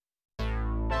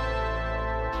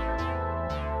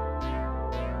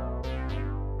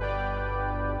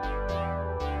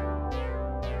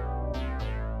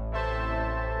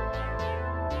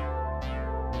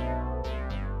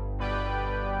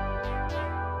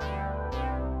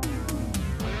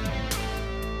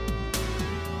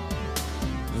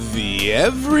The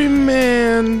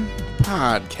Everyman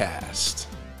Podcast.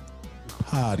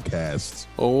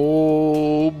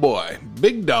 Oh boy,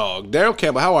 big dog, Daryl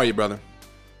Campbell. How are you, brother?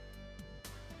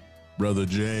 Brother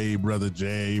J,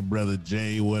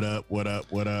 what up?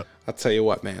 I'll tell you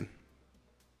what, man.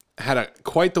 I had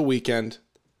quite the weekend.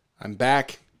 I'm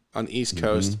back on the East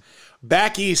Coast,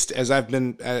 back east as I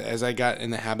got in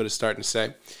the habit of starting to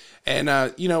say. And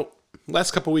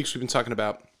last couple of weeks we've been talking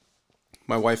about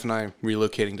my wife and I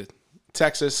relocating to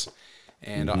Texas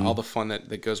and all the fun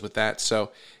that goes with that.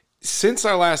 So since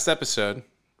our last episode,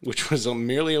 which was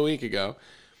merely a week ago,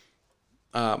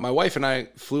 my wife and I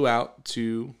flew out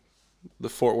to the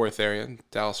Fort Worth area,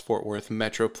 Dallas-Fort Worth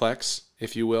Metroplex,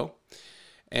 if you will.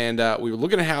 And we were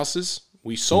looking at houses.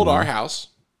 We sold our house,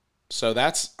 so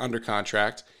that's under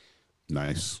contract.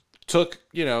 Nice. Took,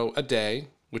 a day,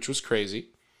 which was crazy.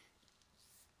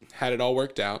 Had it all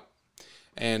worked out.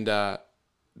 And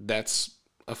that's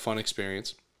a fun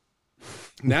experience.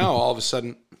 Now, all of a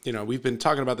sudden, we've been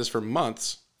talking about this for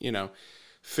months,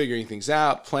 figuring things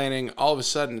out, planning. All of a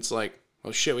sudden, it's like,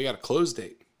 oh, shit, we got a close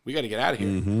date. We got to get out of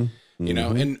here,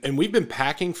 and we've been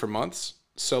packing for months.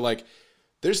 So, like,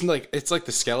 it's like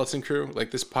the skeleton crew.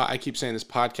 Like, I keep saying this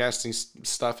podcasting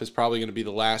stuff is probably going to be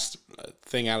the last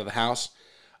thing out of the house.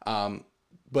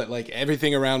 But, like,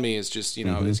 everything around me is just,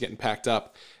 is getting packed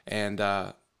up. And,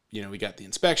 we got the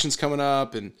inspections coming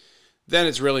up, and then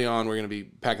it's really on. We're going to be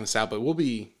packing this out, but we'll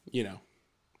be,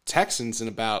 Texans in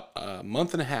about a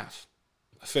month and a half,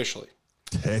 officially.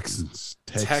 Texans.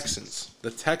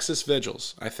 The Texas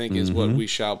Vigils, I think, is what we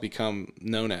shall become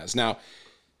known as. Now,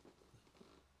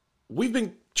 we've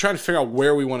been trying to figure out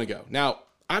where we want to go. Now,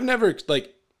 I've never,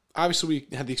 obviously we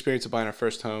had the experience of buying our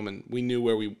first home, and we knew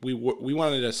where we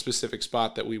wanted a specific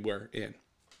spot that we were in.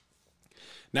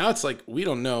 Now it's like we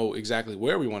don't know exactly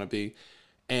where we want to be,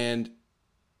 and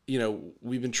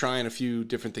we've been trying a few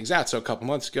different things out. So a couple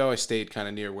months ago, I stayed kind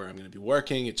of near where I'm going to be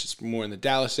working. It's just more in the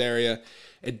Dallas area,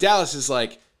 and Dallas is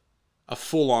like a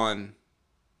full-on,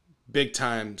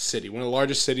 big-time city, one of the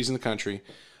largest cities in the country.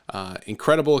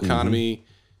 Incredible economy,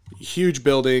 huge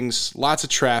buildings, lots of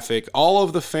traffic, all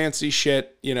of the fancy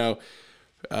shit.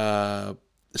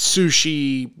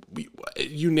 Sushi,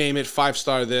 you name it,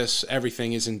 5-star this,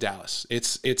 everything is in Dallas.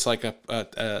 It's like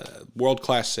a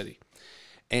world-class city.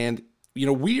 And,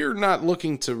 we're not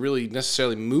looking to really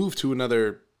necessarily move to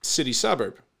another city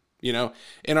suburb.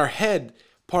 In our head,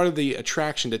 part of the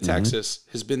attraction to Texas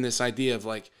has been this idea of,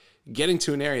 like, getting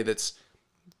to an area that's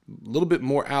a little bit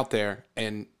more out there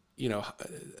and, get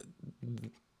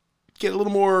a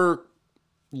little more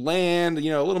land,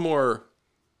 a little more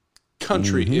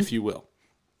country, if you will.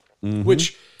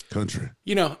 Which, country.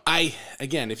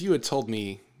 if you had told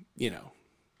me,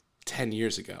 10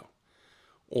 years ago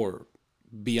or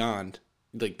beyond,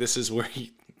 like, this is where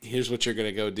here's what you're going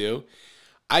to go do,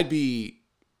 it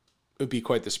would be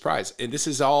quite the surprise. And this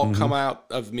has all come out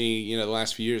of me, the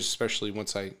last few years, especially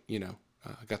once I,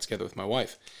 got together with my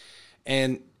wife.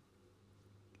 And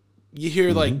you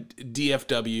hear like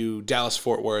DFW, Dallas,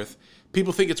 Fort Worth,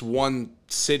 people think it's one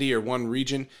city or one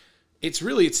region. It's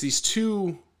these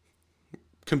two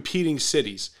competing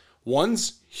cities.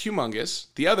 One's humongous.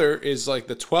 The other is like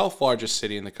the 12th largest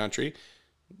city in the country,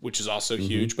 which is also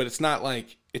huge, but it's not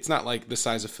like the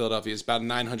size of Philadelphia. It's about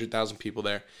 900,000 people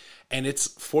there. And it's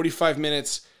 45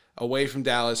 minutes away from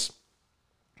Dallas.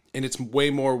 And it's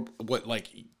way more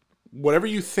whatever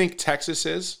you think Texas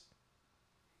is,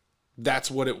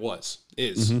 that's what it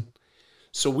is.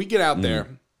 So we get out there.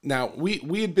 Now,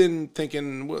 we had been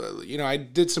thinking, I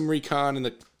did some recon in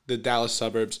the Dallas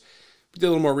suburbs. We did a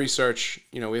little more research.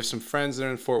 We have some friends that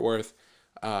are in Fort Worth.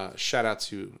 Shout out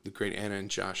to the great Anna and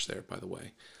Josh there, by the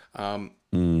way.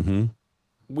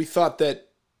 We thought that,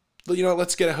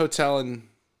 let's get a hotel in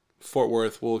Fort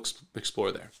Worth. We'll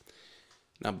explore there.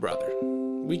 Now, brother,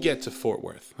 we get to Fort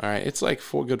Worth. All right, it's like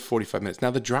good 45 minutes.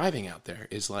 Now, the driving out there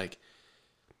is like,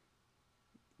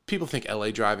 people think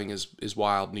LA driving is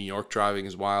wild. New York driving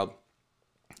is wild.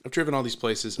 I've driven all these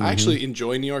places. I actually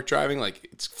enjoy New York driving. Like,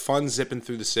 it's fun zipping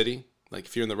through the city. Like,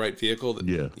 if you're in the right vehicle, and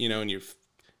you're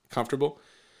comfortable,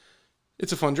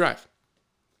 it's a fun drive.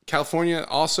 California,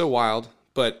 also wild,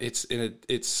 but it's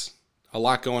a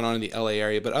lot going on in the LA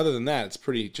area. But other than that, it's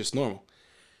pretty just normal.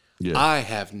 Yeah. I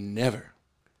have never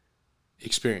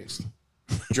experienced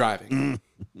driving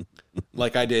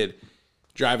like I did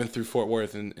driving through Fort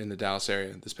Worth in the Dallas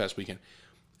area this past weekend.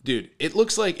 Dude, it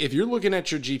looks like, if you're looking at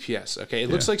your GPS, okay, it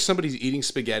looks like somebody's eating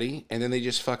spaghetti and then they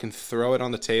just fucking throw it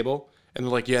on the table and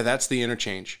they're like, yeah, that's the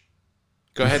interchange.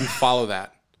 Go ahead and follow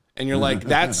that. And you're like,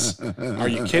 are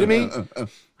you kidding me?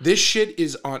 This shit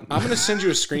is on. I'm going to send you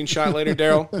a screenshot later,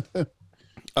 Daryl,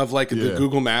 of like the Yeah.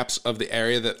 Google Maps of the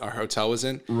area that our hotel was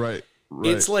in. Right.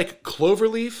 It's like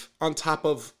cloverleaf on top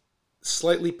of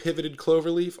slightly pivoted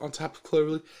cloverleaf on top of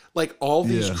cloverleaf. Like all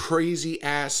these Yeah. crazy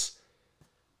ass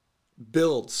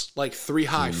builds, like 3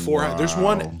 high, 4 high. Wow.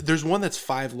 There's one that's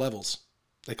 5 levels.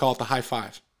 They call it the high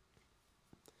 5.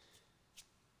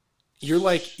 You're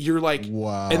like,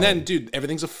 Wow. and then, dude,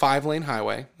 everything's a 5-lane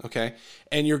highway, okay?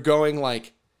 And you're going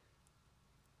like,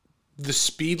 the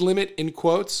speed limit in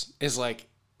quotes is like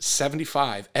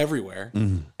 75 everywhere,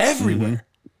 everywhere,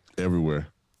 everywhere.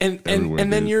 and Everywhere,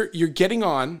 then dude. you're getting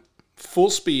on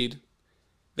full speed.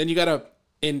 Then you gotta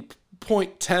in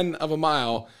 0.10 of a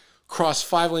mile cross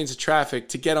 5 lanes of traffic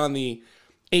to get on the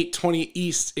 820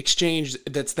 East exchange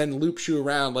that's then loops you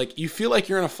around. Like you feel like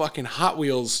you're in a fucking Hot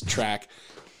Wheels track.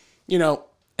 You know,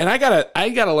 and I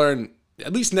gotta learn,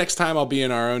 at least next time I'll be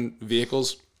in our own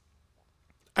vehicles.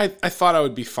 I thought I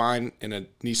would be fine in a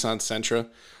Nissan Sentra.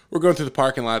 We're going through the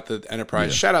parking lot at the Enterprise.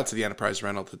 Yeah. Shout out to the Enterprise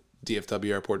rental at the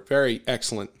DFW airport. Very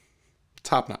excellent,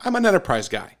 top notch. I'm an Enterprise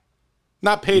guy,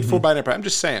 not paid for by Enterprise. I'm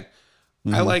just saying,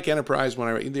 I like Enterprise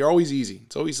when they're always easy.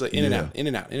 It's always like in and Yeah. out, in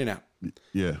and out, in and out.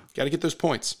 Yeah. Got to get those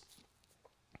points.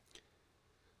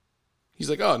 He's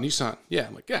like, oh, Nissan. Yeah,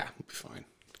 I'm like, yeah, we'll be fine.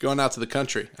 Going out to the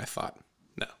country, I thought.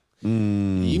 No.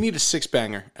 You need a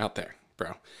 6-banger out there,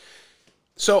 bro.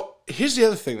 So here's the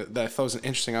other thing that I thought was an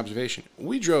interesting observation.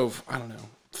 We drove, I don't know,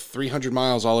 300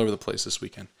 miles all over the place this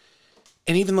weekend.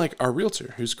 And even like our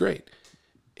realtor, who's great,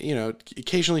 you know,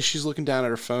 occasionally she's looking down at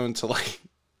her phone to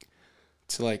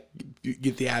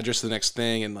get the address of the next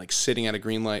thing and like sitting at a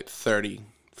green light 30,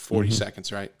 40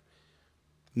 seconds, right?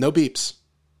 No beeps.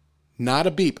 Not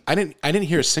a beep. I didn't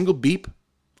hear a single beep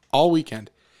all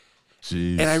weekend.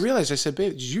 Jeez. And I realized, I said,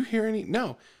 babe, did you hear any?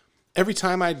 No. Every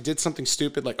time I did something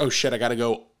stupid, like, oh shit, I got to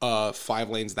go 5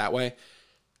 lanes that way,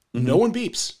 no one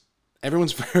beeps.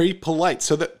 Everyone's very polite.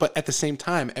 But at the same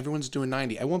time, everyone's doing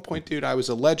 90. At one point, dude, I was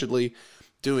allegedly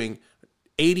doing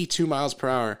 82 miles per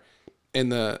hour in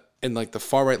like the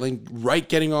far right lane, right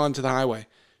getting onto the highway,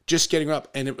 just getting up.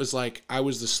 And it was like, I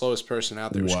was the slowest person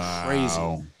out there. It was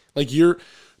crazy. Like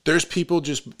there's people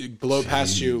just blow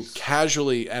past you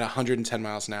casually at 110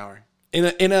 miles an hour.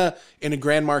 In a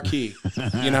Grand Marquis,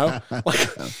 you know, like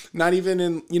not even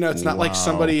in, you know, it's not like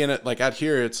somebody in a, like out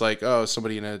here, it's like, oh,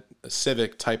 somebody in a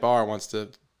Civic Type R wants to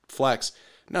flex.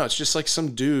 No, it's just like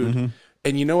some dude.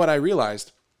 And you know what I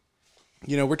realized?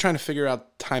 You know, we're trying to figure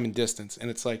out time and distance. And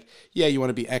it's like, yeah, you want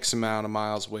to be X amount of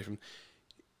miles away from.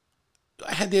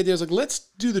 I had the idea, I was like, let's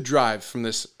do the drive from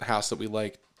this house that we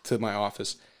like to my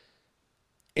office.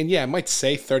 And yeah, it might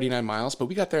say 39 miles, but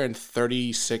we got there in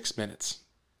 36 minutes.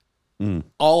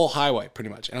 All highway, pretty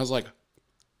much. And I was like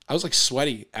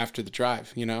sweaty after the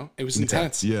drive, you know? It was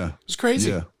intense. Yeah. It was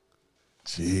crazy. Yeah.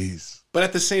 Jeez. But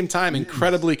at the same time,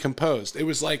 incredibly composed. It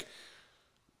was like,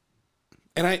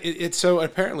 and it's so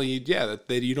apparently, yeah,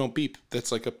 that you don't beep.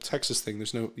 That's like a Texas thing.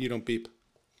 You don't beep.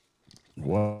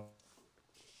 Wow.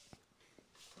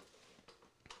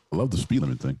 I love the speed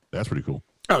limit thing. That's pretty cool.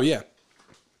 Oh, yeah.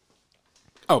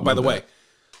 Oh, by the way,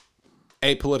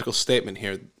 a political statement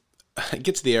here.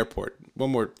 Get to the airport.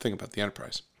 One more thing about the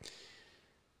Enterprise.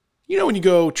 You know, when you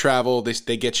go travel,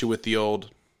 they get you with the old, do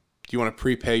you want to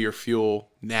prepay your fuel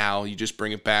now? You just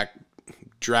bring it back,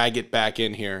 drag it back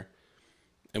in here,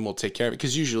 and we'll take care of it.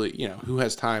 Because usually, you know, who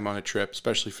has time on a trip,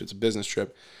 especially if it's a business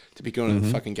trip, to be going to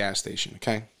the fucking gas station,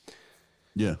 okay?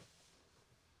 Yeah.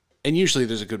 And usually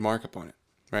there's a good markup on it,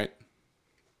 right?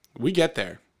 We get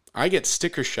there. I get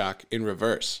sticker shock in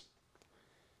reverse.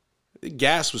 The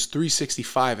gas was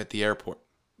 $3.65 at the airport.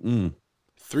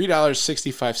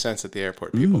 $3.65 at the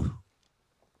airport, people. Ooh.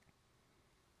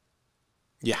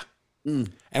 Yeah. And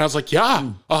I was like,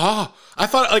 yeah. I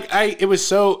thought like it was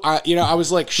so, you know, I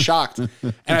was like shocked.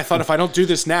 And I thought if I don't do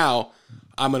this now,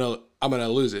 I'm going to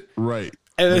lose it. Right.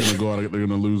 And They're gonna go out. They're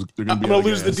gonna lose. They're gonna I'm be going out to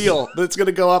of lose the gas. deal. That's going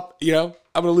to go up, you know,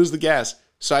 I'm going to lose the gas.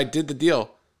 So I did the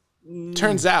deal.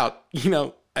 Turns out, you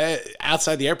know,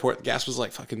 outside the airport, the gas was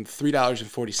like fucking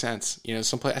 $3.40. You know,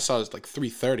 someplace I saw it was like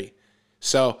 $3.30.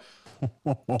 So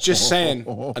just saying,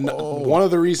 one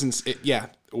of the reasons,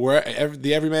 where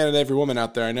the every man and every woman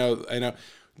out there, I know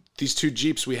these 2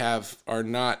 Jeeps we have are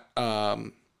not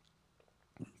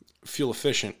fuel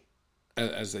efficient,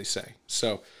 as they say.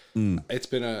 So it's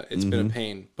been a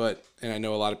pain, and I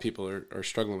know a lot of people are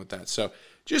struggling with that. So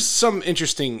just some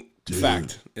interesting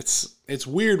fact. It's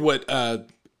weird what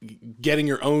getting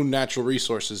your own natural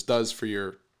resources does for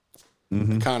your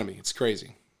economy. It's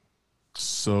crazy.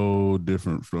 So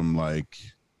different from like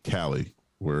Cali,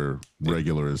 where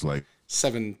regular is like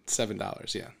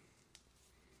 $7, yeah.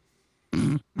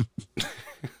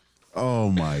 Oh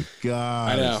my I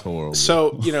God, know. it's horrible.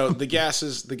 So, the gas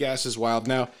is wild.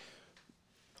 Now,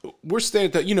 we're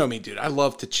staying at you know me, dude. I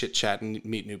love to chit chat and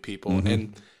meet new people.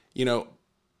 And,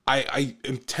 I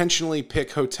intentionally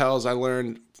pick hotels. I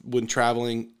learned when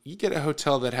traveling, you get a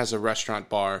hotel that has a restaurant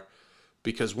bar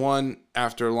because one,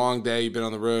 after a long day, you've been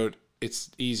on the road,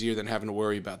 it's easier than having to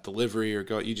worry about delivery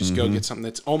or you just go get something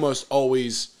that's almost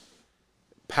always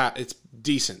it's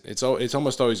decent. It's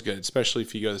almost always good, especially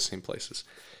if you go to the same places.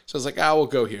 So I was like, we'll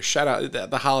go here. Shout out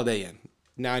the Holiday Inn.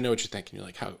 Now I know what you're thinking. You're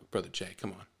like, how, Brother Jay,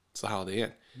 come on. It's the Holiday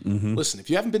Inn. Listen, if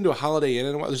you haven't been to a Holiday Inn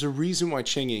in a while, there's a reason why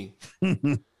Chingy,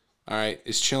 all right,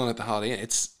 is chilling at the Holiday Inn.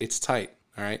 It's tight,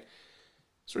 all right?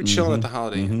 So we're chilling at the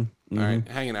Holiday Inn, all right,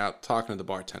 hanging out, talking to the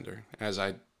bartender, as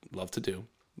I love to do.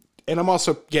 And I'm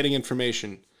also getting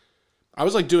information. I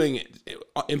was like doing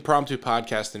impromptu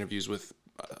podcast interviews with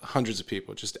hundreds of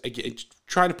people, just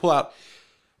trying to pull out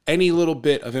any little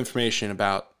bit of information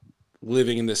about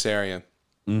living in this area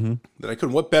that I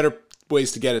couldn't. What better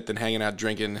ways to get it than hanging out,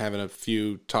 drinking, having a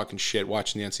few, talking shit,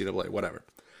 watching the NCAA, whatever.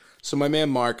 So my man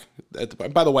Mark,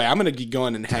 by the way, I'm going to be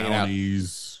going and hanging out.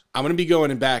 I'm going to be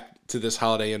going back to this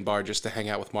Holiday Inn bar just to hang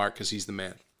out with Mark because he's the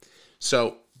man.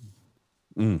 So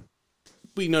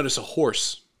we notice a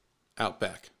horse out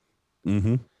back.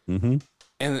 And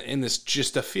in this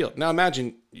just a field. Now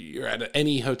imagine you're at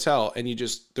any hotel and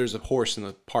there's a horse in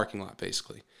the parking lot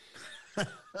basically.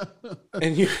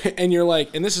 and you're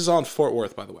like, and this is on Fort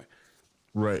Worth, by the way.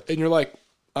 Right. And you're like,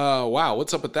 wow,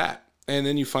 what's up with that? And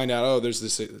then you find out, there's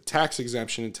this tax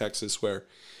exemption in Texas where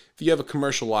if you have a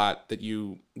commercial lot that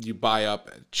you buy up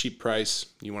at a cheap price,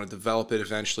 you want to develop it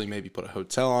eventually, maybe put a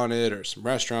hotel on it or some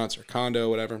restaurants or condo,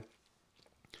 whatever.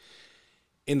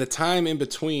 In the time in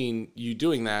between you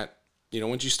doing that,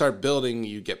 once you start building,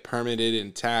 you get permitted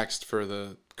and taxed for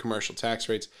the commercial tax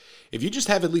rates. If you just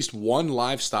have at least one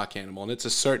livestock animal, and it's a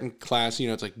certain class,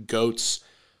 it's like goats,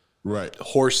 right,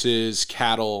 horses,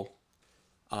 cattle,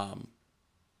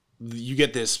 you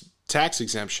get this tax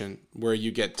exemption where you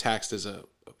get taxed as a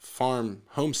farm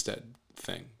homestead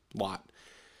lot.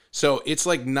 So it's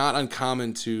like not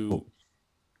uncommon to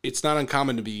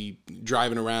be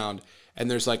driving around and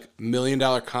there's like $1 million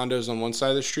condos on one side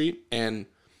of the street and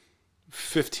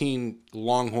 15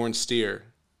 longhorn steer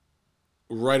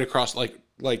right across,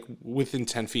 like within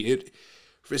 10 feet.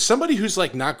 For somebody who's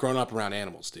like not grown up around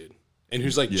animals, dude, and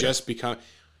who's like just become,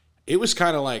 it was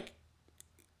kind of like,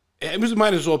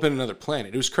 might as well have been another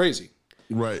planet. It was crazy.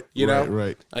 Right.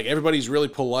 Right. Like everybody's really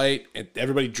polite and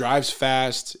everybody drives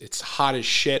fast. It's hot as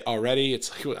shit already.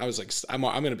 It's like, I was like, I'm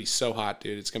going to be so hot,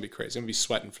 dude. It's going to be crazy. I'm going to be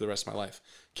sweating for the rest of my life.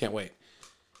 Can't wait.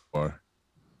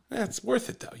 It's worth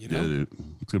it though, Yeah, dude.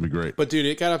 It's going to be great. But dude,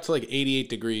 it got up to like 88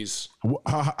 degrees.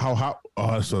 How hot? Oh,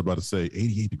 I was about to say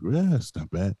 88 degrees. That's not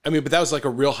bad. I mean, but that was like a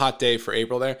real hot day for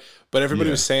April there. But everybody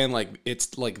was saying like,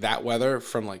 it's like that weather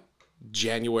from like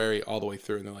January all the way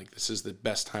through. And they're like, this is the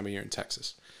best time of year in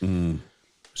Texas.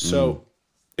 So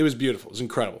it was beautiful. It was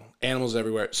incredible. Animals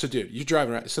everywhere. So dude, you're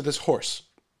driving around. So this horse,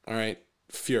 all right,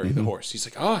 Fury, the horse. He's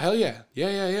like, oh, hell yeah.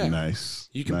 Yeah. Nice.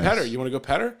 You can pet her. You want to go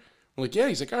pet her? I'm like, yeah.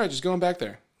 He's like, all right, just going back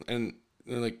there. And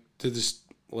they're like,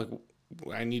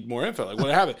 I need more info. Like, what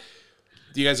happened?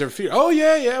 Do you guys ever feed her? Oh,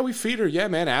 yeah, we feed her. Yeah,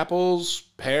 man, apples,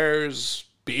 pears,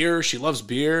 beer. She loves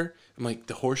beer. I'm like,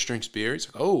 the horse drinks beer? He's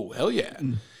like, oh, hell yeah.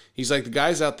 He's like, the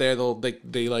guys out there,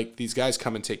 they like, these guys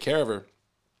come and take care of her.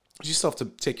 You still have to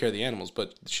take care of the animals,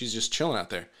 but she's just chilling out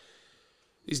there.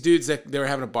 These dudes, they were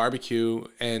having a barbecue,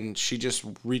 and she just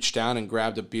reached down and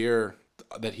grabbed a beer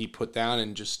that he put down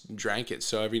and just drank it.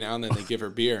 So every now and then they give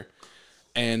her beer.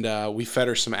 And we fed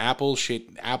her some apples. She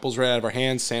ate apples right out of our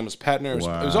hands. Sam was petting her. It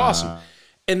was awesome.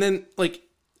 And then, like,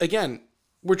 again,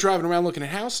 we're driving around looking at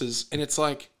houses, and it's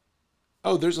like,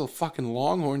 oh, there's a fucking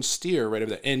longhorn steer right over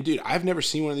there. And, dude, I've never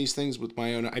seen one of these things with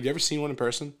my own. Have you ever seen one in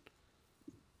person?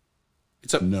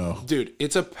 No. Dude,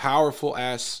 it's a powerful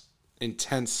ass,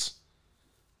 intense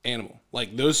animal.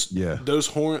 Like, those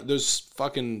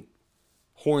fucking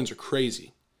horns are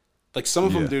crazy. Like, some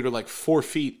of them, dude, are like 4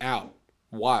 feet out.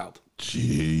 Wild.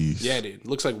 Jeez. Yeah, dude.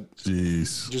 Looks like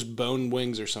just bone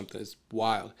wings or something. It's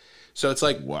wild. So it's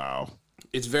like, wow.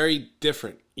 It's very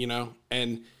different,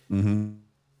 And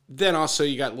then also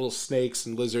you got little snakes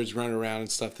and lizards running around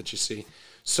and stuff that you see.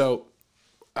 So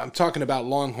I'm talking about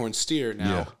longhorn steer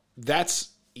now. Yeah. That's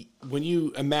when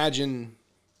you imagine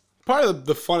part of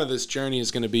the fun of this journey is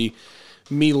going to be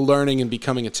me learning and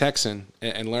becoming a Texan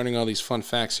and learning all these fun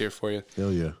facts here for you.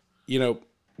 Hell yeah.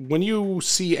 When you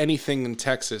see anything in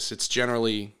Texas, it's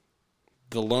generally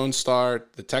the Lone Star,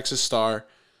 the Texas Star,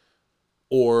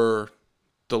 or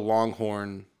the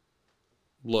Longhorn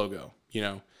logo,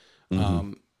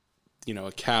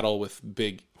 a cattle with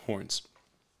big horns.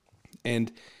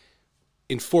 And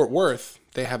in Fort Worth,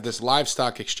 they have this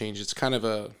livestock exchange. It's kind of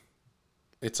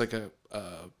like a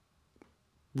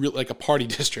real, like a party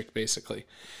district basically.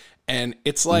 And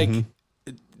it's like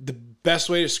the best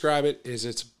way to describe it is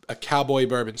it's a cowboy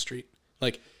Bourbon Street.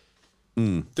 Like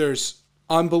there's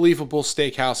unbelievable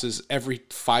steakhouses every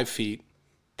 5 feet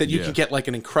that you can get like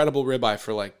an incredible ribeye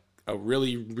for like a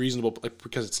really reasonable, like,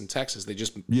 because it's in Texas. They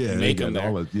just make them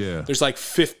there. There's like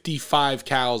 55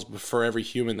 cows for every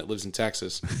human that lives in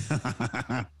Texas.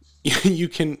 you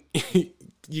can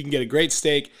get a great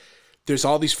steak. There's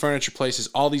all these furniture places,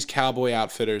 all these cowboy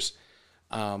outfitters.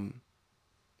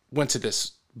 Went to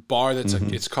this bar that's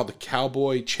it's called the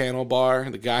Cowboy Channel Bar.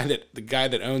 The guy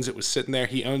that owns it was sitting there.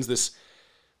 He owns this.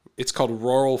 It's called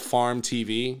Rural Farm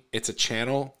TV. It's a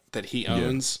channel that he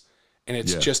owns, and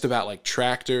it's just about like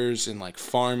tractors and like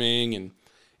farming, and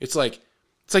it's like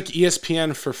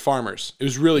ESPN for farmers. It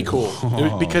was really cool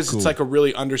because it's like a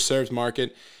really underserved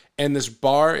market. And this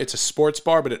bar, it's a sports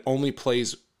bar, but it only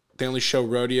plays. They only show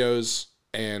rodeos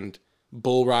and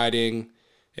bull riding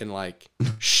and like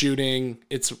shooting.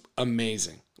 It's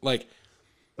amazing. Like,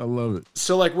 I love it.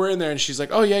 So like we're in there and she's like,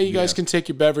 "Oh yeah, you guys can take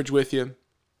your beverage with you."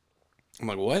 I'm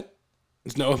like, "What?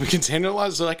 There's no open container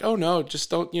laws?" They're like, "Oh no, just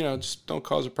don't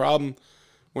cause a problem.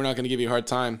 We're not going to give you a hard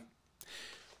time."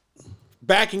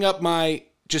 Backing up my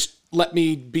just let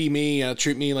me be me,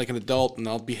 treat me like an adult, and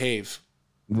I'll behave.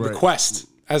 Request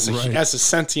as a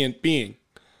sentient being.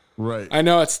 Right. I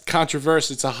know it's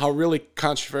controversial. It's a really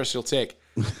controversial take.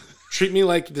 Treat me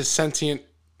like the sentient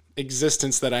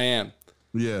existence that I am.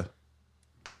 Yeah.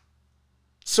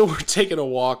 So we're taking a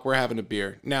walk. We're having a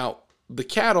beer. Now, the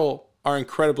cattle are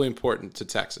incredibly important to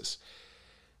Texas.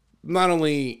 Not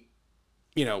only,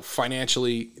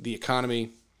 financially, the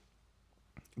economy,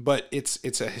 but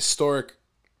it's a historic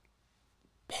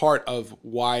part of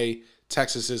why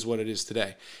Texas is what it is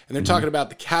today. And they're talking about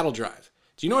the cattle drive.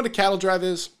 Do you know what a cattle drive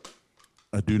is?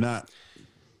 I do not.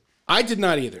 I did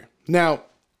not either. Now,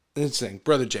 it's saying,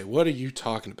 Brother Jay, what are you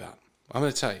talking about? I'm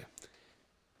going to tell you.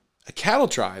 A cattle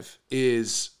drive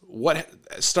is what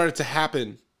started to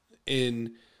happen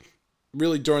during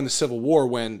the Civil War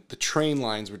when the train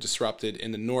lines were disrupted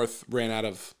and the North ran out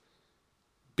of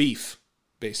beef,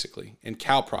 basically, and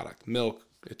cow product, milk,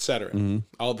 etc.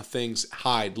 All the things,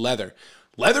 hide, leather.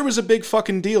 Leather was a big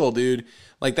fucking deal, dude.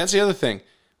 Like, that's the other thing.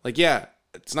 Like, yeah,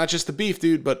 it's not just the beef,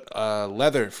 dude, but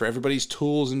leather for everybody's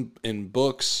tools and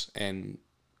books and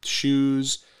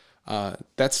shoes.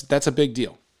 That's a big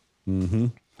deal.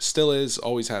 Still is,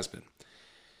 always has been.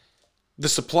 The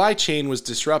supply chain was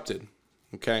disrupted,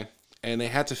 okay? And they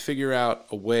had to figure out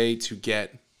a way to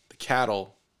get the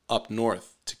cattle up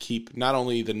north to keep not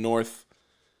only the North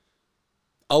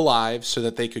alive so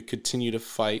that they could continue to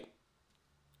fight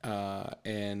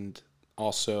and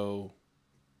also,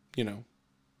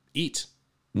 eat.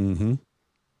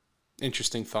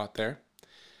 Interesting thought there.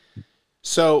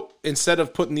 So instead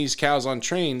of putting these cows on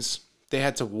trains, they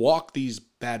had to walk these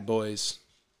bad boys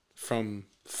from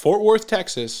Fort Worth,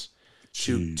 Texas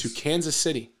to Kansas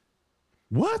City.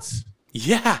 What?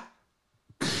 Yeah.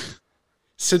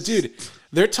 So, dude,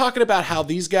 they're talking about how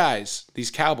these guys, these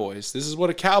cowboys, this is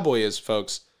what a cowboy is,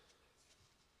 folks.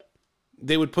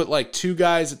 They would put like 2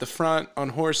 guys at the front on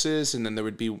horses, and then there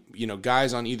would be,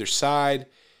 guys on either side,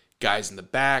 guys in the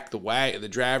back, the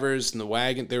drivers in the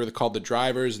wagon. They were called the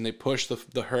drivers, and they push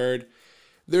the herd.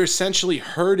 They're essentially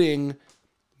herding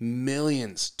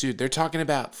millions. Dude, they're talking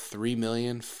about 3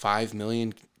 million, 5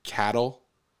 million cattle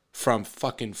from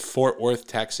fucking Fort Worth,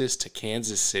 Texas to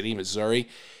Kansas City, Missouri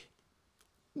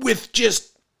with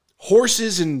just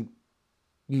horses and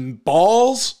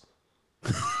balls.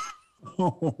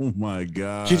 Oh my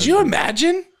God. Could you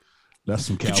imagine? That's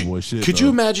some cowboy shit. Could you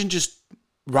imagine just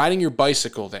riding your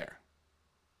bicycle there?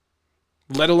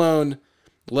 Let alone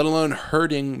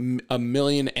herding a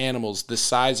million animals the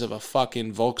size of a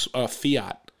fucking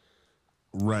Fiat.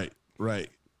 Right.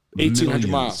 1,800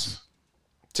 miles.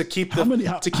 To keep the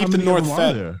how the North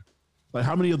fed. There? Like,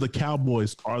 how many of the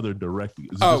cowboys are there directly?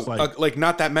 Like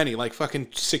not that many. Like fucking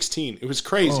 16. It was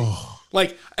crazy. Oh.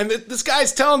 Like, and this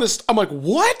guy's telling this. I'm like,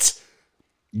 what?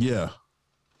 Yeah.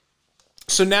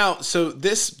 So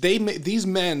these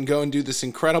men go and do this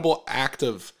incredible act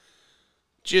of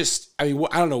just. I mean,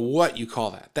 I don't know what you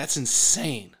call that. That's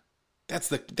insane. That's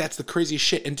the craziest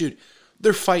shit. And dude,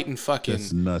 they're fighting fucking.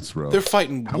 That's nuts, bro. They're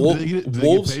fighting wolves. Did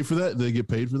they get paid for that? Did they get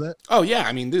paid for that? Oh yeah,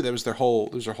 I mean, dude, that was their whole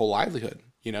livelihood,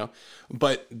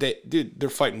 But they're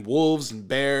fighting wolves and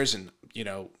bears and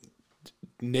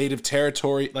native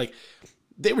territory. Like,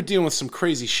 they were dealing with some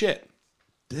crazy shit.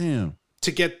 Damn.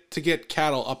 To get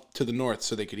cattle up to the north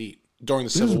so they could eat. during the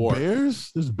Civil War.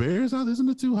 There's bears out. Isn't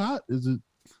it too hot? Is it?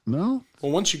 No.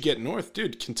 Well, once you get north,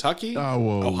 dude, Kentucky,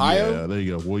 Ohio. Yeah, there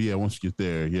you go. Well, yeah, once you get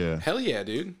there, yeah. Hell yeah,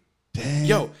 dude. Dang.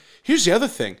 Yo, here's the other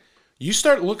thing. You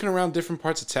start looking around different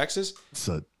parts of Texas.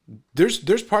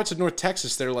 There's parts of North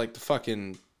Texas that are like the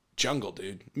fucking jungle,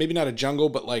 dude. Maybe not a jungle,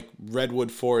 but like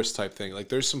redwood forest type thing. Like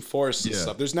there's some forests and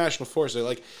stuff. There's national forests.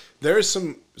 Like there's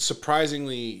some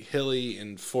surprisingly hilly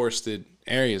and forested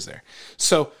areas there.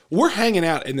 So we're hanging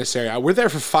out in this area. We're there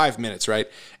for 5 minutes, right?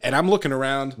 And I'm looking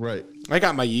around. Right. I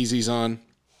got my Yeezys on.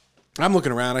 I'm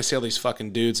looking around. I see all these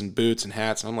fucking dudes in boots and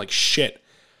hats, and I'm like, shit.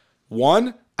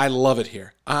 One, I love it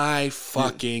here. I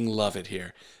fucking love it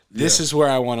here. This is where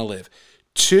I want to live.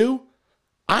 Two,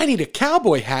 I need a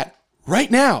cowboy hat right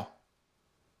now.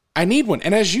 I need one.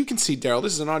 And as you can see, Daryl,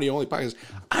 this is an audio only podcast.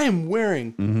 I am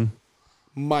wearing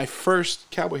my first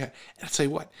cowboy hat. And I'll tell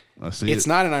you what, it's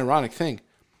not an ironic thing.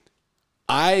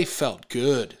 I felt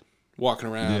good walking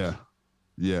around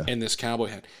in this cowboy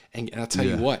hat. And I'll tell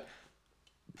you what,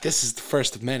 this is the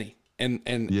first of many. And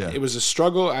it was a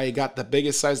struggle. I got the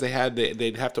biggest size they had.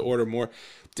 They'd have to order more.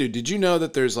 Dude, did you know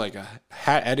that there's like a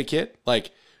hat etiquette?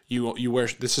 Like you wear,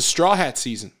 this is straw hat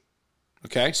season.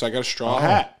 Okay, so I got a straw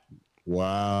hat.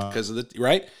 Wow. Because of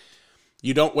right?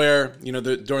 You don't wear,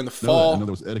 during the fall. I know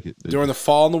there was etiquette. During the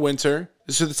fall and the winter.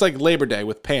 So it's like Labor Day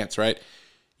with pants, right?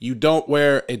 You don't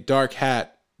wear a dark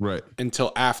hat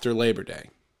until after Labor Day.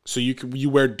 So you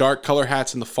wear dark color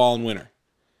hats in the fall and winter.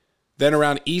 Then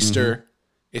around Easter,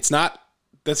 it's not,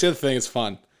 that's the other thing, it's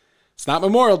fun. It's not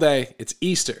Memorial Day, it's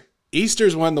Easter. Easter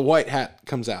is when the white hat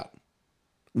comes out.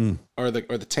 Or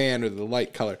the tan or the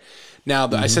light color. Now,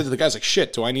 I said to the guys, like,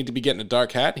 shit, do I need to be getting a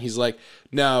dark hat? And he's like,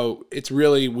 no, it's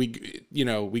really, we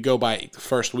go by the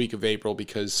first week of April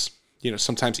because,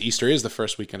 sometimes Easter is the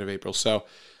first weekend of April. So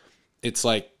it's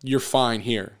like, you're fine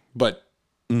here. But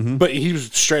he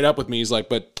was straight up with me. He's like,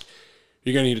 but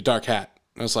you're going to need a dark hat.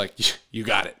 And I was like, you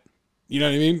got it. You know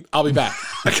what I mean? I'll be back.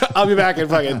 I'll be back in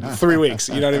fucking 3 weeks.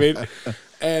 You know what I mean?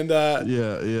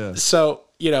 And so,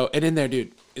 and in there,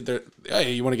 dude,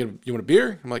 hey, you want a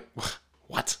beer? I'm like,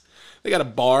 what? They got a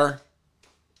bar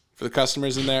for the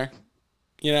customers in there,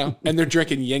 and they're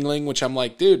drinking Yingling, which I'm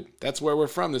like, dude, that's where we're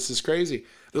from. This is crazy.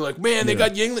 They're like, man, they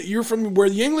got Yingling. You're from where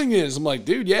Yingling is. I'm like,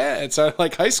 dude, yeah, it's our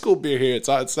like high school beer here. It's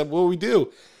what we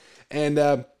do. And,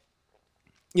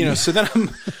 so then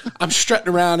I'm strutting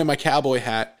around in my cowboy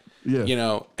hat,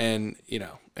 and,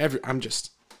 I'm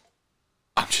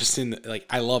just in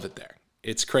I love it there.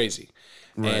 It's crazy.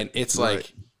 Right. And it's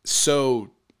like so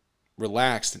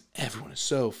relaxed and everyone is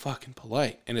so fucking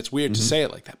polite. And it's weird to say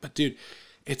it like that. But dude,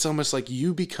 it's almost like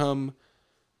you become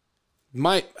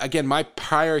my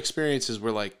prior experiences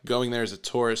were like going there as a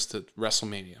tourist to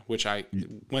WrestleMania, which I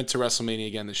went to WrestleMania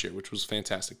again this year, which was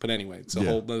fantastic. But anyway, it's a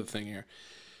whole other thing here.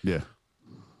 Yeah.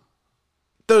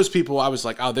 Those people, I was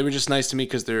like, oh, they were just nice to me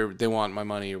because they want my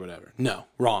money or whatever. No,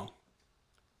 wrong.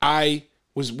 We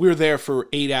were there for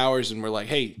 8 hours and we're like,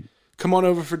 hey, come on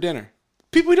over for dinner.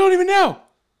 People we don't even know.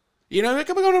 Like,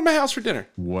 come on to my house for dinner.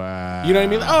 Wow. You know what I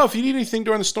mean? Oh, if you need anything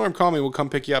during the storm, call me. We'll come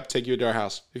pick you up, take you to our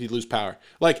house if you lose power.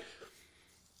 Like,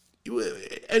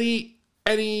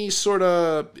 any sort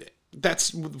of,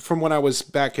 that's from when I was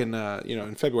back in,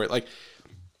 in February. Like,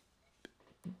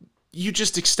 you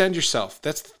just extend yourself.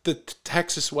 That's the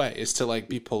Texas way, is to, like,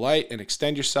 be polite and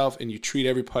extend yourself, and you treat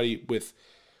everybody with,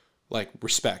 like,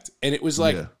 respect. And it was,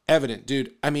 like, evident,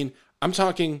 dude. I mean, I'm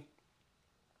talking,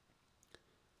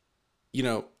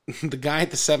 the guy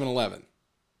at the 7-Eleven,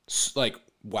 like,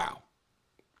 wow.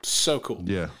 So cool.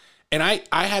 Yeah. And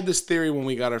I had this theory when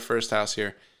we got our first house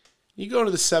here. You go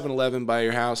to the 7-Eleven by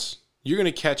your house, you're going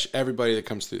to catch everybody that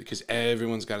comes through because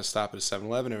everyone's got to stop at a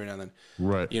 7-Eleven every now and then.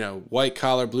 Right. White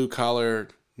collar, blue collar,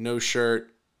 no shirt.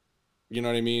 You know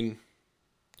what I mean?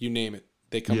 You name it.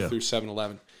 They come through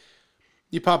 7-Eleven.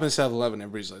 You pop in 7-Eleven,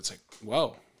 everybody's like, it's like,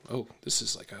 whoa, oh, this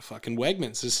is like a fucking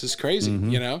Wegmans. This is crazy,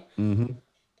 Mm-hmm.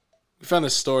 We found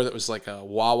this store that was like a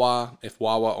Wawa, if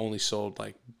Wawa only sold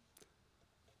like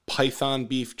python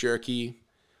beef jerky,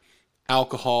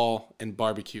 alcohol, and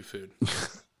barbecue food.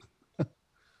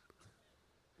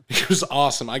 It was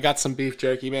awesome. I got some beef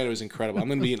jerky, man. It was incredible. I'm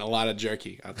going to be eating a lot of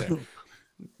jerky out there.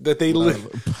 That they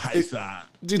python.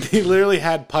 Dude, they literally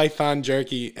had python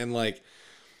jerky and like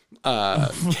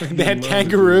they had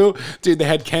kangaroo. Dude, they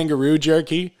had kangaroo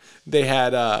jerky. They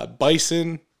had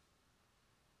bison.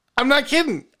 I'm not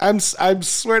kidding. I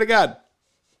swear to God.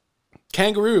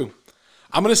 Kangaroo.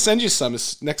 I'm going to send you some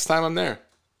next time I'm there.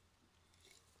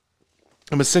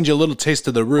 I'm going to send you a little taste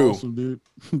of the roux. Awesome, dude.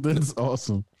 That's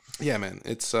awesome. Yeah, man.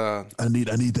 It's I need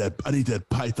that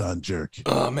Python jerk.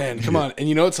 oh man, come on. And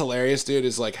you know what's hilarious, dude,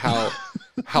 is like how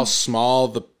small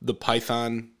the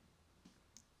python,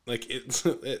 like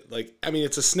like I mean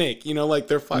it's a snake, you know, like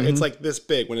they're it's like this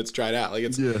big when it's dried out. Like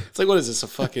it's like, what is this, a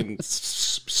fucking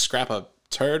scrap of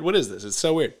turd? What is this? It's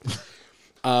so weird.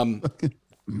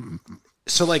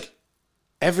 So like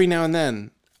every now and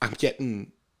then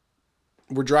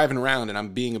we're driving around and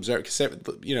I'm being observed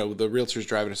because, you know, the realtor's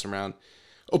driving us around.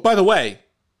 Oh, by the way,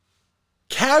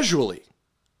 casually,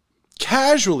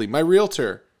 my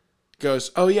realtor goes,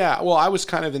 "Oh yeah, well, I was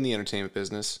kind of in the entertainment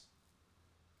business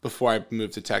before I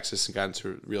moved to Texas and got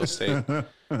into real estate."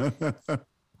 And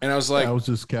I was like, I was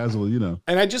just casual, you know.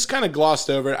 And I just kind of glossed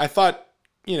over it. I thought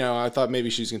maybe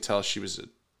she was going to tell us she was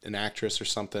an actress or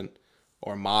something,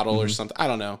 or a model or something. I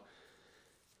don't know.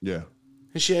 Yeah.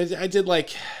 And I did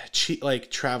like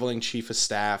traveling chief of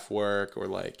staff work, or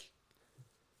like,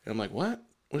 and I'm like, what?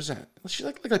 What is that? She's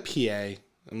like a PA.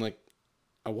 I'm like,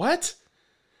 a what?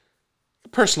 A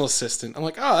personal assistant. I'm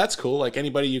like, oh, that's cool. Like,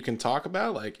 anybody you can talk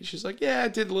about? Like, she's like, yeah, I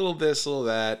did a little this, a little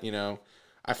that, you know.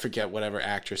 I forget whatever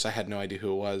actress. I had no idea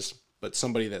who it was, but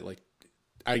somebody that, like,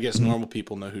 I guess normal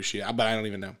people know who she is, but I don't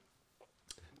even know.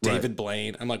 David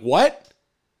Blaine. I'm like, what?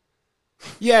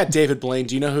 Yeah, David Blaine.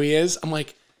 Do you know who he is? I'm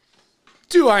like,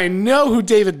 do I know who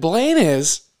David Blaine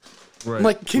is? Right. I'm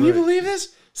like, can you believe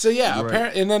this? So yeah,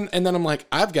 apparently, and then I'm like,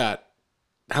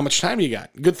 how much time do you got?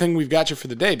 Good thing we've got you for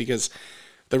the day, because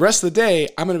the rest of the day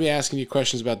I'm going to be asking you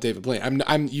questions about David Blaine.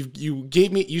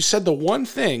 You said the one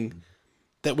thing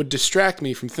that would distract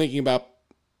me from thinking about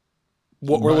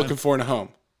what we're looking for in a home.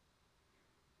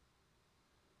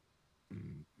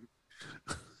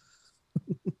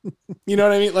 You know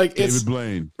what I mean? Like, David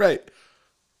Blaine. Right.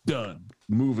 Done.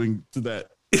 Moving to that.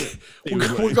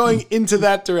 We're going into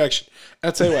that direction.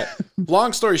 I'll tell you what.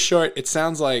 Long story short, it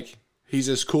sounds like he's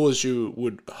as cool as you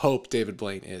would hope David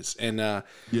Blaine is. And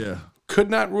could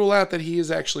not rule out that he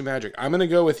is actually magic. I'm going to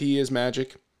go with he is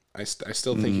magic. I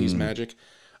still think he's magic.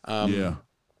 But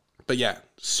yeah,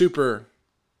 super.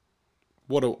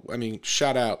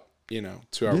 Shout out, you know,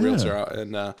 to our realtor.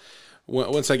 And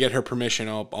once I get her permission,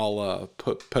 I'll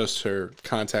post her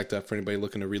contact up for anybody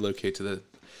looking to relocate to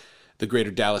the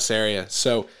greater Dallas area.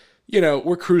 So, you know,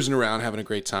 we're cruising around, having a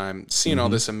great time, seeing all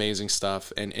this amazing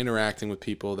stuff, and interacting with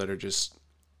people that are just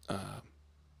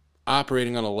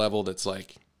operating on a level that's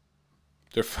like,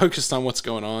 they're focused on what's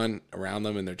going on around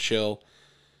them, and they're chill.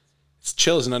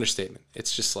 Chill is an understatement.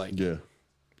 It's just like, you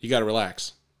got to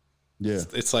relax. Yeah.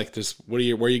 It's like this, where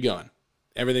are you going?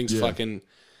 Everything's fucking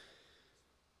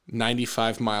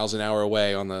 95 miles an hour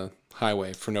away on the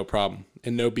highway for no problem,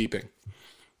 and no beeping.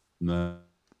 No.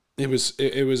 It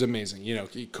was amazing. You know,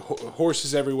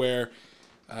 horses everywhere,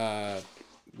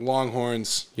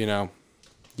 longhorns, you know,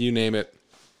 you name it.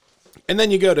 And then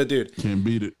you go to, can't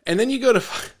beat it. And then you go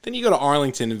to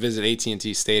Arlington and visit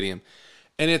AT&T Stadium.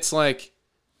 And it's like,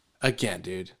 again,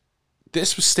 dude,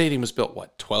 this stadium was built,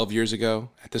 12 years ago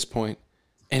at this point?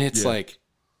 And it's like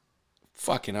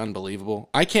fucking unbelievable.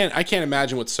 I can't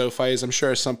imagine what SoFi is. I'm sure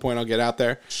at some point I'll get out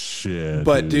there. Shit.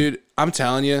 But dude, I'm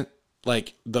telling you,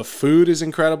 like, the food is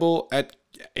incredible at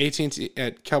AT&T,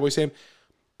 at Cowboy Stadium.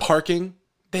 Parking,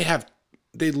 they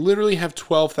literally have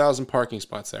 12,000 parking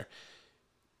spots there.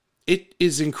 It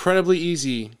is incredibly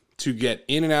easy to get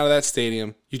in and out of that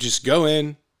stadium. You just go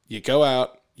in, you go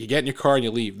out, you get in your car, and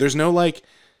you leave. There's no, like,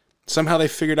 somehow they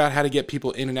figured out how to get people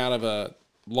in and out of a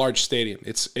large stadium.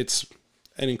 It's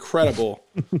an incredible.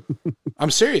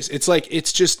 I'm serious. It's like,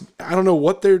 it's just, I don't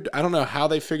know how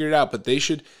they figured it out, but they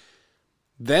should.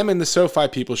 Them and the SoFi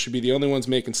people should be the only ones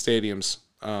making stadiums.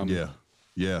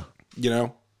 Yeah. You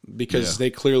know, because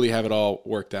they clearly have it all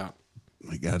worked out.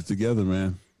 We got it together,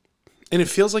 man. And it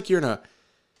feels like you're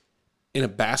in a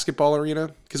basketball arena,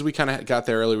 because we kind of got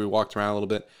there early. We walked around a little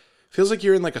bit. Feels like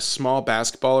you're in like a small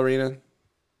basketball arena,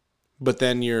 but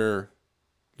then you're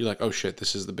like, oh shit,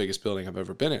 this is the biggest building I've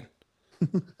ever been in.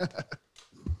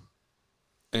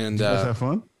 And did you guys have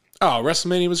fun? Oh,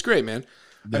 WrestleMania was great, man.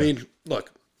 Yeah. I mean,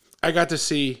 look. I got to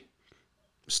see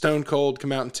Stone Cold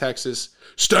come out in Texas.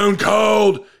 Stone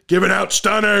Cold giving out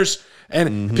stunners.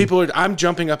 And I'm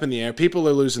jumping up in the air. People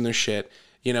are losing their shit.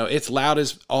 You know, it's loud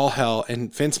as all hell.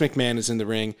 And Vince McMahon is in the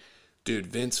ring. Dude,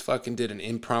 Vince fucking did an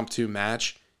impromptu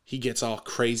match. He gets all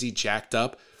crazy jacked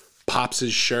up, pops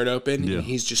his shirt open, and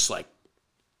he's just like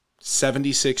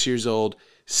 76 years old,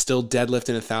 still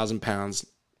deadlifting 1,000 pounds.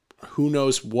 Who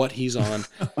knows what he's on.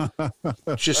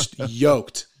 Just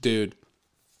yoked, dude.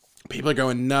 People are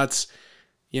going nuts,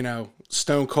 you know,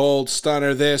 Stone Cold,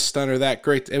 stunner this, stunner that.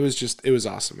 Great. It was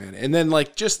awesome, man. And then,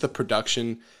 like, just the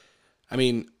production. I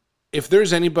mean, if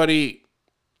there's anybody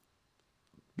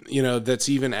you know, that's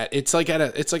even it's like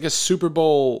a Super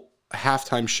Bowl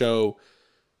halftime show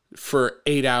for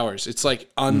 8 hours. It's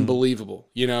like unbelievable,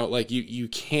 you know, like you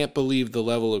can't believe the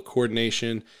level of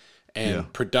coordination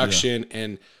and production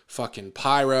and fucking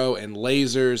pyro and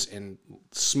lasers and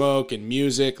smoke and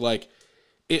music. Like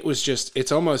it was just,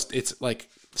 it's like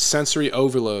sensory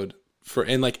overload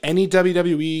and like any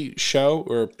WWE show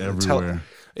or everywhere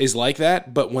is like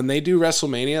that. But when they do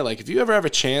WrestleMania, like if you ever have a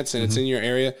chance and it's in your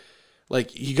area,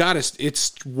 like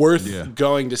it's worth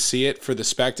going to see it for the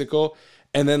spectacle.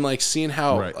 And then like seeing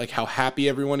how how happy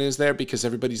everyone is there, because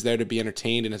everybody's there to be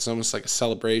entertained, and it's almost like a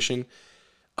celebration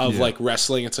of like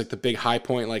wrestling. It's like the big high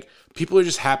point. Like people are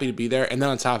just happy to be there. And then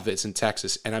on top of it, it's in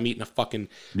Texas, and I'm eating a fucking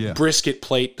brisket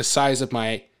plate the size of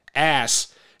my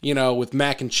ass, you know, with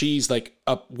mac and cheese. Like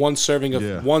one serving of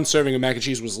mac and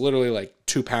cheese was literally like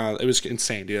 2 pounds. It was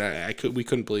insane, dude. We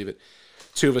couldn't believe it.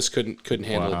 Two of us couldn't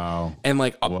handle it. And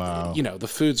like, you know, the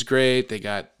food's great. They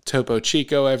got Topo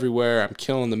Chico everywhere. I'm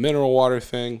killing the mineral water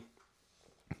thing.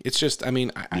 It's just, I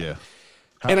mean, how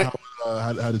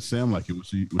did Sam like it?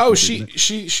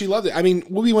 She loved it. I mean,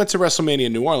 we went to WrestleMania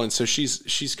in New Orleans, so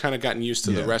she's kind of gotten used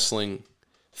to the wrestling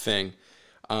thing.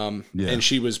 And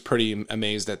she was pretty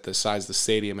amazed at the size of the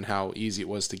stadium and how easy it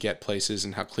was to get places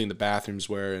and how clean the bathrooms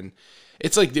were. And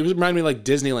it's like, it reminded me of like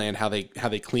Disneyland, how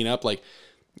they clean up. Like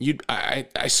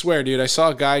I swear, dude, I saw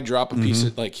a guy drop a piece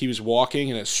of, like he was walking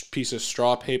and a piece of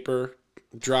straw paper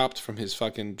dropped from his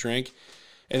fucking drink.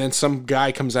 And then some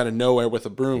guy comes out of nowhere with a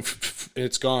broom and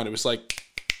it's gone. It was like,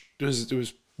 it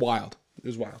was wild. It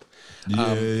was wild.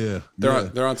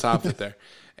 They're on top of it there.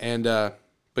 And,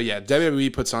 but yeah,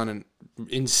 WWE puts on an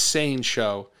insane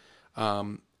show.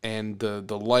 And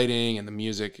the lighting and the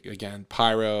music, again,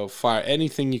 pyro, fire,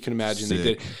 anything you can imagine.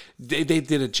 Sick. They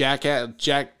did a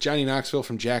Johnny Knoxville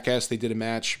from Jackass. They did a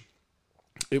match.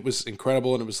 It was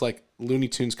incredible. And it was like Looney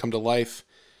Tunes come to life.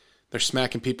 They're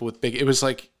smacking people with it was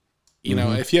like, you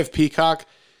know, if you have Peacock,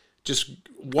 just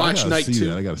watch Night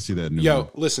 2. I got to see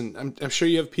that. Listen, I'm sure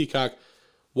you have Peacock.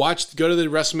 Go to the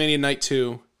WrestleMania Night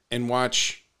 2 and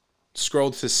scroll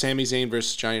to Sami Zayn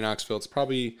versus Johnny Knoxville. It's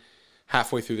probably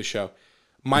halfway through the show.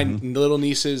 My little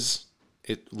nieces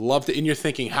loved it. And you're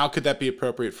thinking, how could that be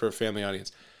appropriate for a family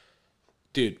audience?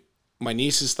 Dude, my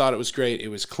nieces thought it was great. It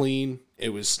was clean. It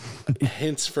was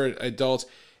hints for adults.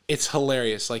 It's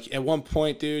hilarious. Like at one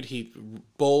point, dude, he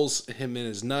bowls him in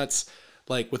his nuts,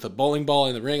 like with a bowling ball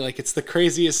in the ring. Like it's the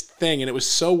craziest thing. And it was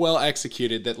so well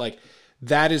executed that like,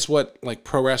 that is what like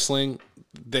pro wrestling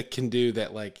that can do,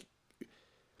 that like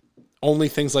only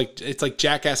things like, it's like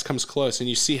Jackass comes close, and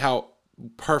you see how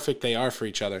perfect they are for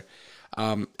each other.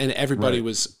 And everybody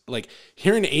was like,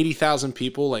 hearing 80,000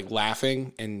 people like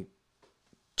laughing and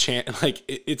chant, like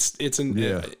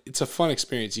it's a fun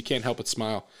experience. You can't help but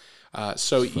smile.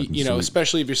 So you know,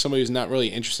 especially if you're somebody who's not really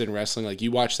interested in wrestling, like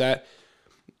you watch that,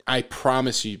 I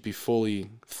promise you'd be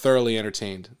thoroughly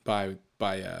entertained by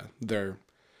their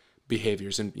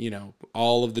behaviors. And you know,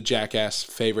 all of the Jackass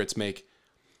favorites make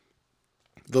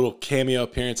little cameo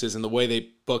appearances, and the way they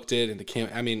booked it, and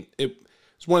I mean,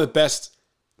 it's one of the best.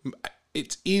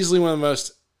 It's easily one of the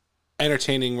most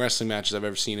entertaining wrestling matches I've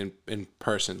ever seen in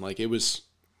person. Like it was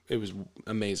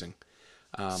amazing.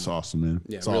 It's awesome, man.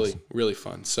 Yeah, it's really, awesome. really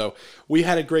fun. So we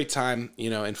had a great time, you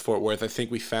know, in Fort Worth. I think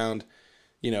we found,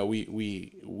 you know,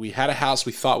 we had a house.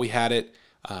 We thought we had it.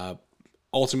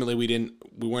 Ultimately, we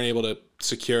weren't able to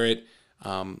secure it.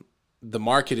 The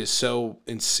market is so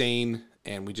insane,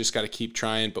 and we just got to keep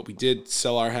trying. But we did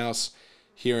sell our house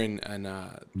here in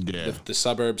the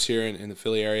suburbs here in the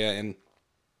Philly area, and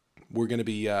we're going to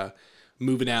be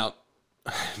moving out,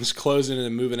 just closing and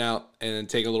then moving out, and then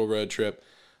take a little road trip,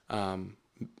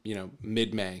 you know,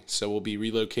 mid-May. So we'll be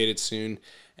relocated soon,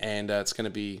 and it's going to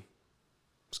be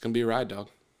a ride, dog.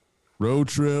 Road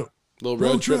trip. Little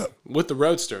road trip with the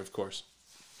Roadster, of course.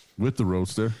 With the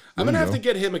Roadster. I'm going to have to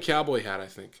get him a cowboy hat, I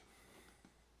think.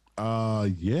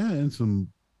 Yeah, and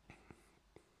some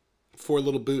 4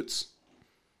 little boots.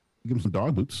 Give him some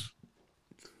dog boots.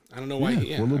 I don't know why.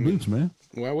 Yeah, 4 little boots, man.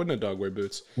 Why wouldn't a dog wear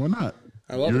boots? Why not?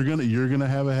 I love it. You're gonna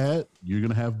have a hat. You're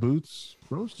gonna have boots.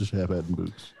 Bros just have hat and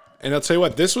boots. And I'll tell you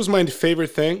what, this was my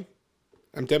favorite thing.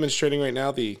 I'm demonstrating right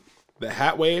now the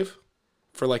hat wave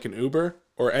for like an Uber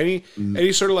or any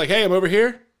sort of like, hey, I'm over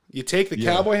here. You take the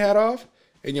cowboy hat off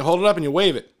and you hold it up and you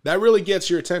wave it. That really gets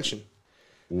your attention.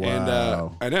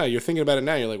 Wow. And I know you're thinking about it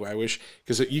now. You're like, well, I wish,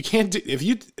 because you can't do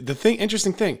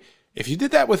interesting thing. If you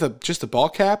did that with just a ball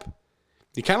cap,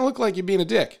 you kind of look like you're being a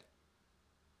dick.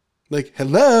 Like,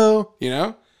 hello, you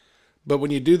know? But when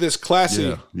you do this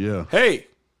classy, hey,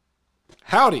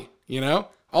 howdy, you know?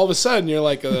 All of a sudden, you're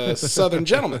like a Southern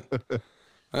gentleman.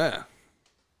 Yeah.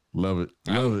 Love it.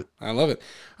 Love it. I love it.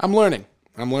 I'm learning.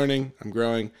 I'm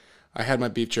growing. I had my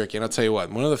beef jerky, and I'll tell you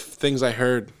what. One of the things I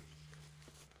heard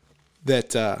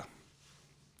that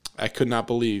I could not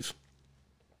believe,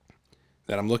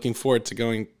 that I'm looking forward to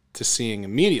going to seeing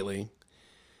immediately,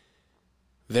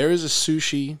 there is a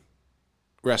sushi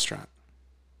restaurant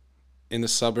in the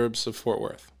suburbs of Fort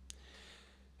Worth.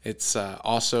 It's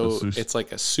also, it's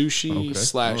like a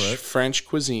sushi / French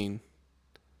cuisine,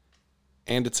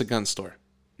 and it's a gun store.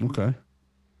 Okay.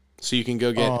 So you can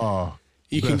go get,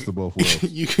 best of both worlds.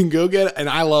 you can go get, and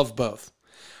I love both.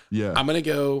 Yeah. I'm going to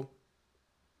go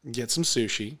get some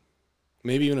sushi,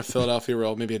 maybe even a Philadelphia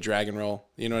roll, maybe a dragon roll.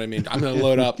 You know what I mean? I'm going to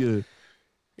load up, Good.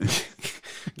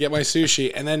 get my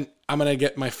sushi, and then I'm going to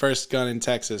get my first gun in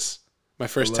Texas, my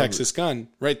first Texas gun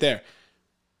right there.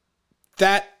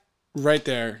 That right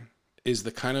there is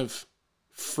the kind of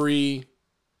free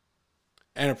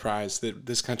enterprise that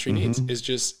this country needs. Is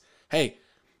just, hey,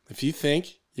 if you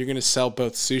think you're going to sell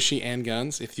both sushi and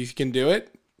guns, if you can do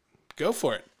it, go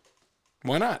for it.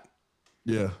 Why not?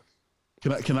 Yeah.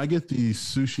 Can I get the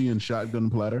sushi and shotgun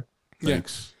platter?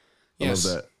 Thanks. Yeah. Yes. I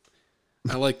love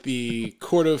that. I like the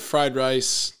quart of fried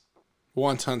rice,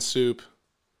 wonton soup,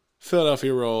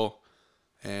 Philadelphia roll,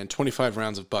 and 25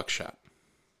 rounds of buckshot.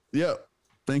 Yeah.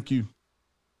 Thank you.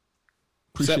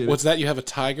 Appreciate it. What's that? You have a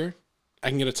tiger? I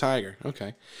can get a tiger.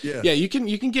 Okay. Yeah. Yeah, you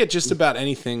can get just about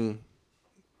anything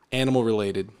animal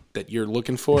related that you're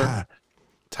looking for.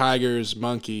 Tigers,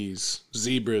 monkeys,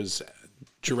 zebras,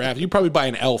 giraffes. You probably buy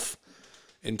an elf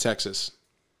in Texas.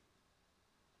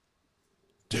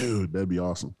 Dude, that'd be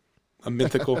awesome. A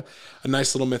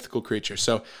nice little mythical creature.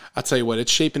 So I'll tell you what,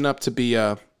 it's shaping up to be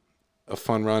a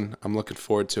fun run. I'm looking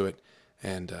forward to it.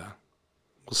 And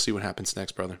we'll see what happens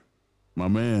next, brother. My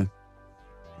man.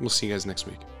 We'll see you guys next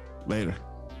week. Later.